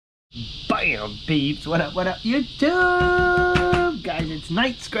Bam, beeps. What up, YouTube? Guys, it's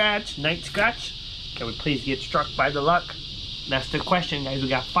Night Scratch. Night Scratch. Can we please get struck by the luck? That's the question, guys. We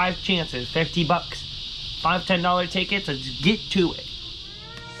got 5 chances, 50 bucks. 5 $10 tickets. Let's get to it.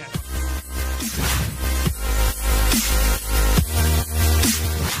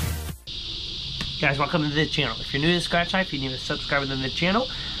 Guys, welcome to the channel. If you're new to Scratch Life, you need to subscribe to the channel.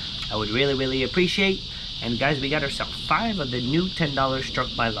 I would really appreciate. And guys, we got ourselves 5 of the new $10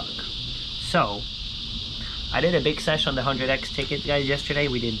 struck by luck. So, I did a big sesh on the 100x ticket, guys, yesterday.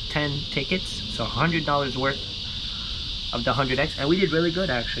 We did 10 tickets, so $100 worth of the 100x. And we did really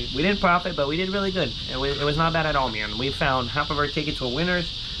good, actually. We didn't profit, but we did really good. It was not bad at all, man. We found half of our tickets were winners.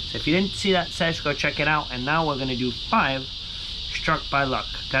 So if you didn't see that sesh, go check it out. And now we're going to do 5 struck by luck.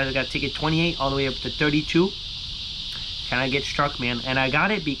 Guys, I got ticket 28 all the way up to 32. Can I get struck, man? And I got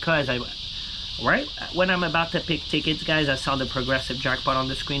it because right when I'm about to pick tickets, guys, I saw the progressive jackpot on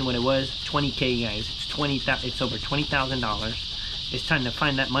the screen when it was 20K, guys. It's over $20,000. It's time to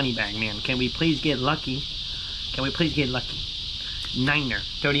find that money bag, man. Can we please get lucky? Can we please get lucky? Niner,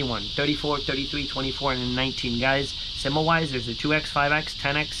 31, 34, 33, 24, and 19, guys. Symbol wise, there's a 2x, 5x,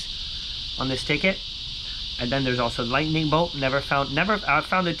 10x on this ticket. And then there's also lightning bolt. I found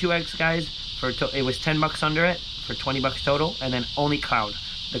the 2x, guys. It was 10 bucks under it for 20 bucks total. And then only cloud.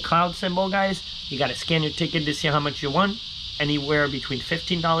 The cloud symbol, guys, you got to scan your ticket to see how much you won. Anywhere between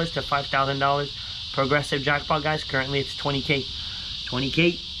 $15 to $5,000. Progressive jackpot, guys. Currently, it's 20K.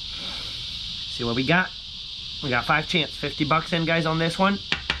 20K. See what we got. We got 5 chances. 50 bucks in, guys, on this one.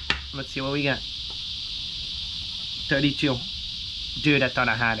 Let's see what we got. 32. Dude, I thought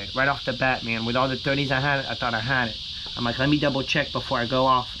I had it. Right off the bat, man. With all the 30s I had, I thought I had it. I'm like, let me double check before I go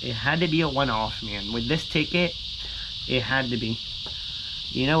off. It had to be a one-off, man. With this ticket, it had to be.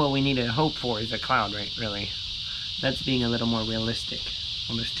 You know what we need to hope for is a cloud, right? Really. That's being a little more realistic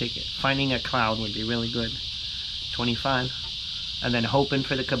on this ticket. Finding a cloud would be really good. 25. And then hoping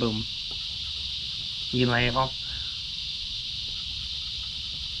for the kaboom. You label.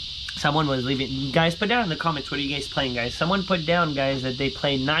 Someone was leaving. Guys, put down in the comments, what are you guys playing, guys? Someone put down, guys, that they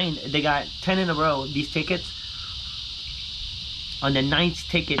played 9. They got 10 in a row, these tickets. On the 9th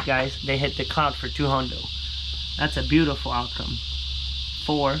ticket, guys, they hit the cloud for 200. That's a beautiful outcome.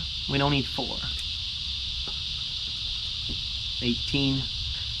 4. We don't need 4. 18.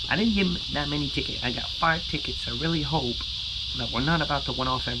 I didn't give that many tickets. I got 5 tickets. I really hope that we're not about to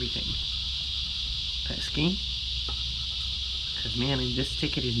one-off everything. Pesky. Because, man, this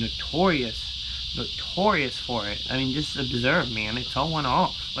ticket is notorious for it. I mean, just observe, man. It's all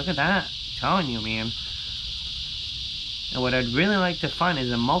one-off. Look at that. I'm telling you, man. And what I'd really like to find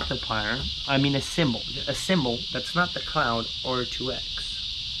is a multiplier. I mean, a symbol. A symbol that's not the cloud or a 2x.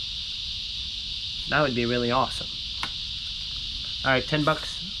 That would be really awesome. Alright, 10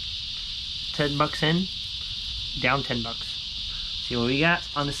 bucks. 10 bucks in. Down 10 bucks. See what we got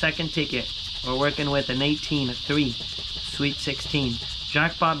on the second ticket. We're working with an 18, a 3. Sweet 16.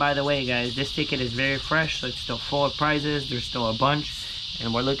 Jackpot, by the way, guys. This ticket is very fresh, so it's still full of prizes. There's still a bunch.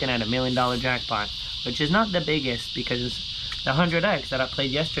 And we're looking at $1 million jackpot. Which is not the biggest, because the 100x that I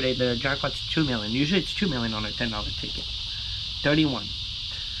played yesterday, the jackpot's 2 million. Usually it's 2 million on a $10 ticket. 31.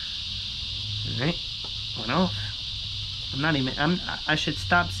 Alright. One off. I should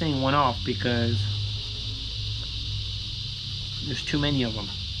stop saying one off because there's too many of them.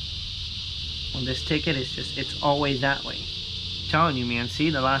 On this ticket, it's always that way. I'm telling you, man. See,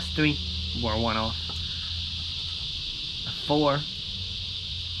 the last 3 were one off. A 4.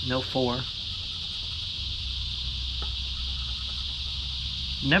 No 4.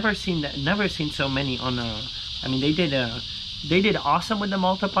 Never seen so many on I mean, they did awesome with the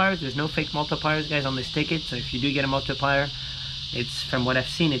multipliers. There's no fake multipliers, guys, on this ticket. So if you do get a multiplier, it's, from what I've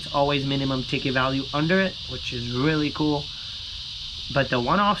seen, it's always minimum ticket value under it, which is really cool. But the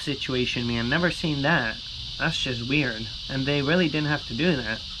one-off situation, man, never seen that. That's just weird. And they really didn't have to do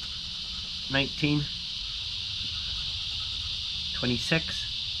that. 19.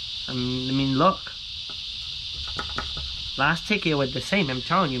 26. I mean, look. Last ticket was the same. I'm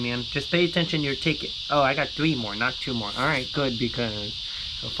telling you, man. Just pay attention to your ticket. Oh, I got 3 more, not 2 more. Alright, good, because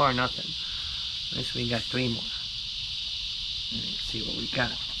so far nothing. At least we got 3 more. Let's see what we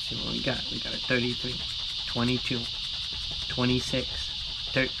got. See what we got. We got a 33, 22, 26,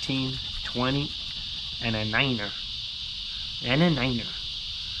 13, 20, and a 9er. And a 9er.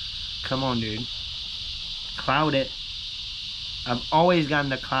 Come on, dude. Cloud it. I've always gotten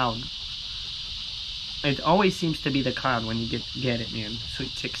the cloud. It always seems to be the cloud when you get it, man. Sweet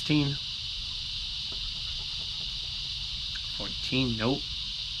 16. 14, nope.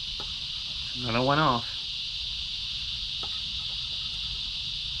 Another one off.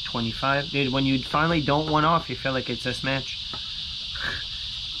 25. Dude, when you finally don't one off, you feel like it's this match.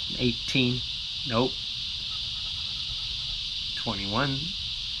 18. Nope. 21.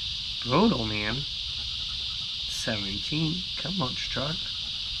 Brutal, man. 17. Come on, Struck.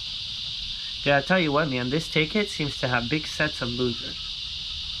 Yeah, I tell you what, man. This ticket seems to have big sets of losers.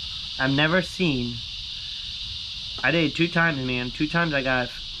 I've never seen... I did it 2 times, man. 2 times I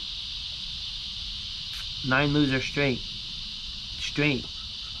got 9 losers straight.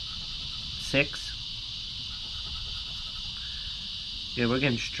 6. Yeah, we're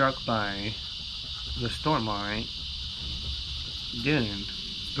getting struck by the storm, alright. Dude,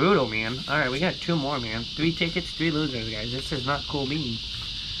 brutal, man. Alright, we got 2 more, man. 3 tickets, 3 losers, guys. This is not cool bean.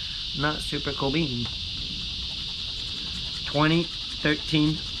 Not super cool bean. 20,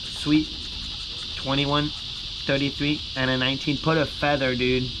 13, sweet. 21, 33, and a 19. Put a feather,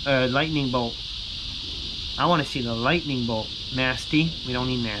 dude. Lightning bolt. I want to see the lightning bolt. Nasty. We don't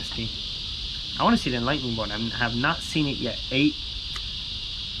need nasty. I want to see the lightning bolt. I have not seen it yet. 8.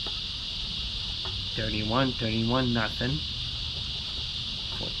 31, 31, nothing.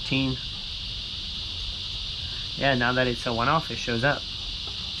 14. Yeah, now that it's a one-off, it shows up.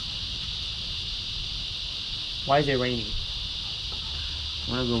 Why is it raining?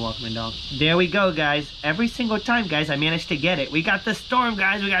 I'm gonna go walk my dog. There we go, guys. Every single time, guys, I managed to get it. We got the storm,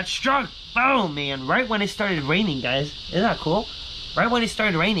 guys. We got struck. Boom, man. Right when it started raining, guys. Isn't that cool? Right when it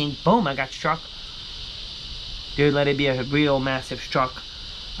started raining, boom, I got struck. Dude, let it be a real massive struck.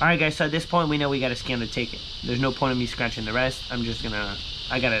 Alright, guys, so at this point, we know we gotta scan the ticket. There's no point in me scratching the rest. I'm just gonna...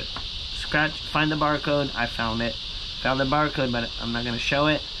 I gotta scratch, find the barcode. I found it. Found the barcode, but I'm not gonna show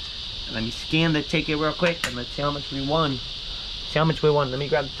it. Let me scan the ticket real quick, and let's see how much we won. See how much we won. Let me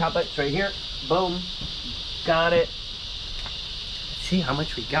grab the top button right here. Boom. Got it. Let's see how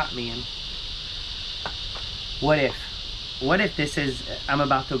much we got, man. What if? What if this is... I'm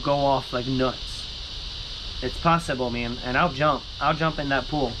about to go off like nuts. It's possible, man. And I'll jump. I'll jump in that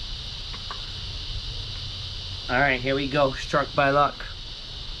pool. Alright, here we go. Struck by luck.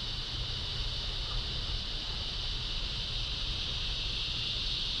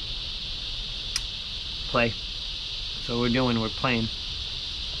 Play. So we're doing, we're playing.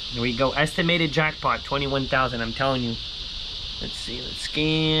 Here we go. Estimated jackpot, 21,000. I'm telling you. Let's see. Let's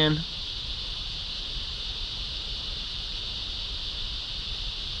scan.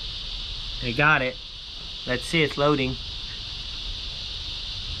 They got it. Let's see. It's loading.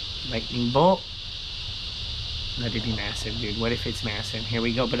 Lightning bolt. Let it be massive, dude. What if it's massive? Here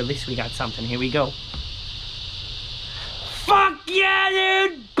we go. But at least we got something. Here we go. Fuck yeah,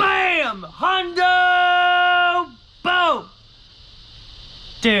 dude! Bam! Hundo! Boom!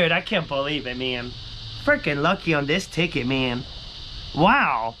 Dude, I can't believe it, man. Freaking lucky on this ticket, man.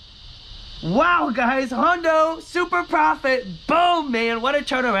 Wow. Wow, guys. Hundo, super profit. Boom, man. What a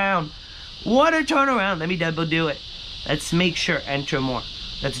turnaround. What a turnaround. Let me double do it. Let's make sure. Enter more.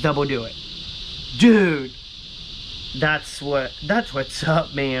 Let's double do it. Dude. That's what's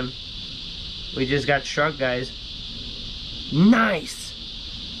up, man. We just got struck, guys. Nice.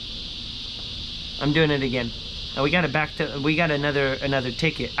 I'm doing it again. And we got it back to, we got another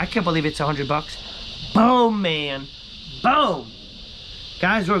ticket. I can't believe it's $100. Boom, man. Boom.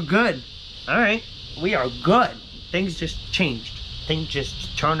 Guys, we're good. All right. We are good. Things just changed. Things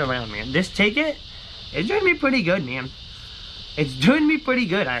just turned around, man. This ticket, it's doing me pretty good, man. It's doing me pretty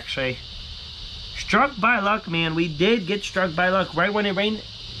good, actually. Struck by luck, man. We did get struck by luck right when it rained. It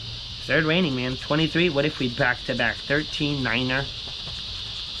started raining, man. 23. What if we back to back? 13, 9er.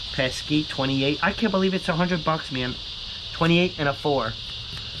 Pesky, 28. I can't believe it's $100, man. 28 and a 4.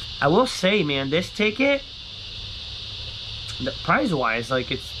 I will say, man, this ticket, the price-wise,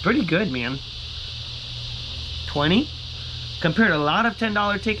 like, it's pretty good, man. 20. Compared to a lot of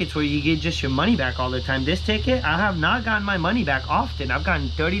 $10 tickets where you get just your money back all the time. This ticket, I have not gotten my money back often. I've gotten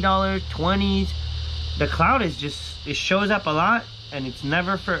 $30, 20s. The cloud is just, it shows up a lot, and it's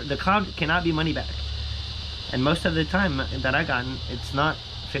never for, the cloud cannot be money back. And most of the time that I gotten, it's not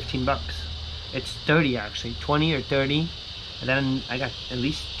 $15. It's 30 actually, 20 or 30. And then I got at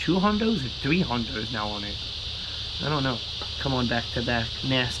least 2 hundos or 3 hundos now on it. I don't know. Come on, back to back.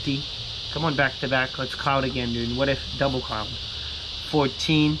 Nasty. Come on, back to back. Let's cloud again, dude. What if double cloud?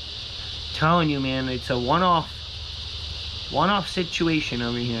 14. Telling you, man, it's a one-off situation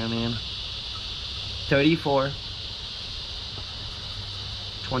over here, man. 34.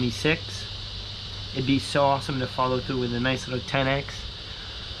 26. It'd be so awesome to follow through with a nice little 10x.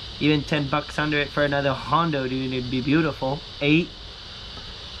 Even $10 under it for another Hondo, dude. It'd be beautiful. 8.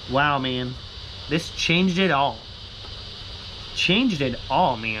 Wow, man. This changed it all. Changed it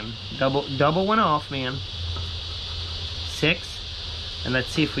all, man. Double went off, man. 6. And let's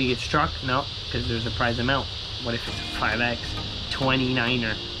see if we get struck. No, because there's a prize amount. What if it's a 5x,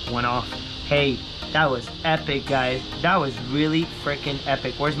 29er, one off? Hey, that was epic, guys. That was really freaking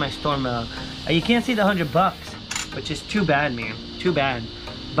epic. Where's my storm? You can't see the $100, which is too bad, man. Too bad.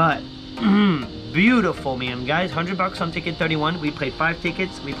 But beautiful, man, guys. $100 on ticket 31. We played 5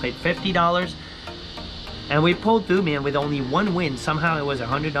 tickets. We played $50, and we pulled through, man, with only one win. Somehow it was a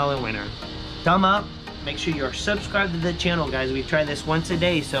 $100 winner. Thumb up. Make sure you're subscribed to the channel, guys. We try this once a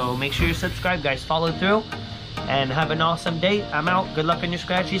day, so make sure you're subscribed, guys. Follow through, and have an awesome day. I'm out. Good luck on your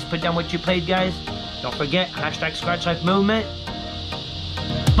scratchies. Put down what you played, guys. Don't forget, #ScratchLifeMovement.